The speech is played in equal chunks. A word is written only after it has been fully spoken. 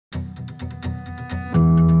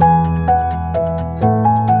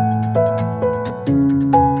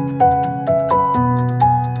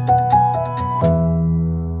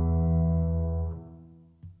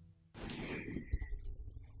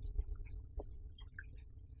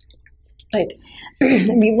right?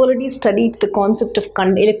 We've already studied the concept of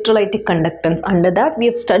electrolytic conductance. Under that, we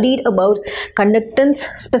have studied about conductance,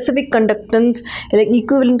 specific conductance, like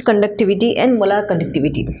equivalent conductivity and molar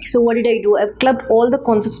conductivity. So what did I do? I've clubbed all the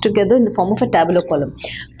concepts together in the form of a tabular column.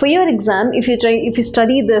 For your exam, if you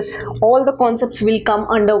study this, all the concepts will come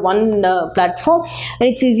under one platform, and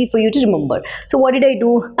it's easy for you to remember. So what did I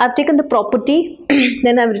do? I've taken the property,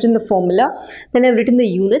 then I've written the formula, then I've written the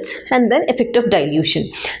units, and then effect of dilution.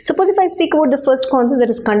 Suppose if I speak about the first concept, that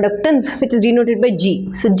is conductance, which is denoted by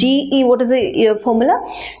G. So Ge, what is the formula?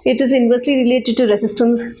 It is inversely related to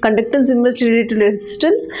resistance. Conductance inversely related to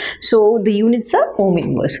resistance. So the units are ohm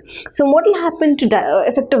inverse. So what will happen to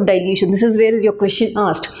effect of dilution? This is where is your question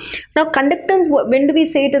asked. Now conductance, when do we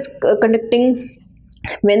say it is conducting?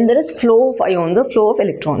 When there is flow of ions or flow of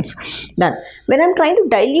electrons. Done. When I'm trying to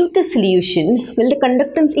dilute the solution, will the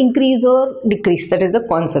conductance increase or decrease? That is the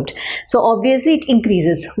concept. So obviously it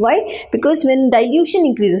increases. Why? Because when dilution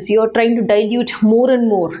increases, you are trying to dilute more and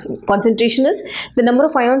more. Concentration is, the number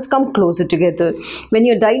of ions come closer together. When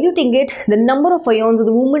you're diluting it, the number of ions or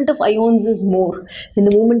the movement of ions is more. When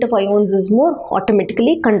the movement of ions is more,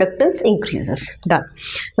 automatically conductance increases. Done.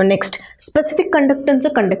 Now next, specific conductance or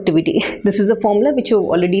conductivity. This is a formula which you have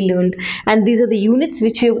already learned, and these are the units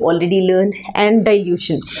which we have already learned. And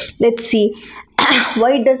dilution, let's see.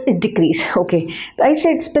 Why does it decrease? Okay, I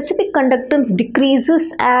said specific conductance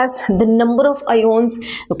decreases as the number of ions,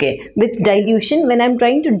 okay, with dilution. When I'm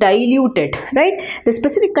trying to dilute it, right, the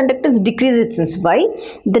specific conductance decreases. Why?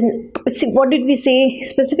 Then see, what did we say?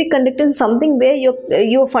 Specific conductance is something where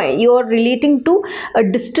you're relating to a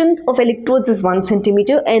distance of electrodes is 1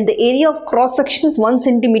 centimeter and the area of cross section is 1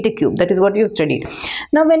 centimeter cube. That is what you have studied.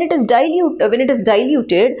 Now when it is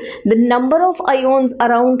diluted, the number of ions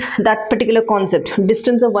around that particular concept,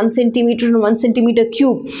 distance of 1 centimeter and 1 centimeter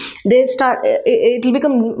cube, it will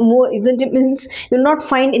become more, isn't it? Means you will not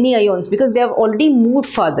find any ions because they have already moved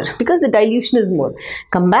further, because the dilution is more.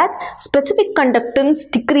 Come back, specific conductance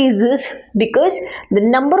decreases because the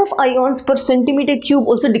number of ions per centimeter cube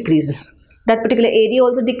also decreases. That particular area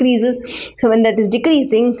also decreases. So when that is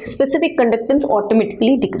decreasing, specific conductance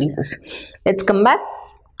automatically decreases. Let's come back.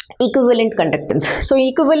 Equivalent conductance. So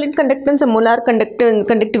equivalent conductance and molar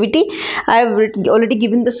conductivity, I have already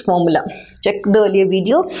given this formula. Check the earlier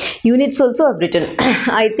video. Units also I've written.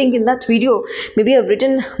 I think in that video maybe I've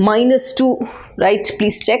written -2, right?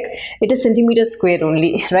 Please check. It is centimeter square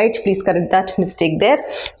only, right? Please correct that mistake there.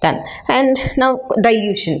 Done. And now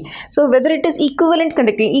dilution. So whether it is equivalent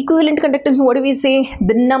conductance, what do we say?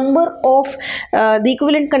 The number of the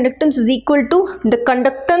equivalent conductance is equal to the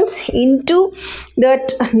conductance into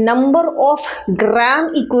that number of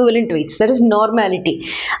gram equivalent weights. That is normality.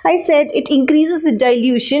 I said it increases with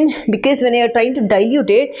dilution because when you are trying to dilute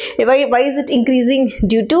it, why is it increasing?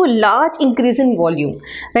 Due to large increase in volume,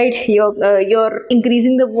 right? You're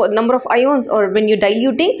increasing the number of ions, or when you're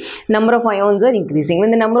diluting, number of ions are increasing.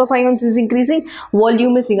 When the number of ions is increasing,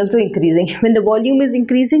 volume is also increasing. When the volume is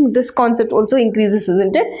increasing, this concept also increases,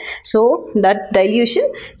 isn't it? So that dilution,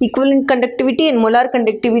 equivalent conductivity and molar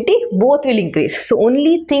conductivity both will increase. So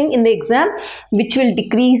only thing in the exam which will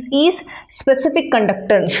decrease is specific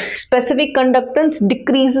conductance. Specific conductance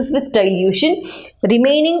decreases with dilution,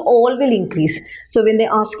 remaining all will increase. So when they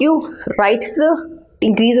ask you, write the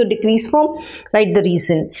increase or decrease form, write the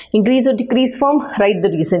reason. Increase or decrease form, write the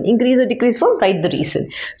reason. Increase or decrease form, write the reason.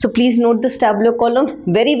 So please note this tabular column,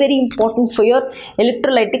 very important for your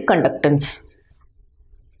electrolytic conductance.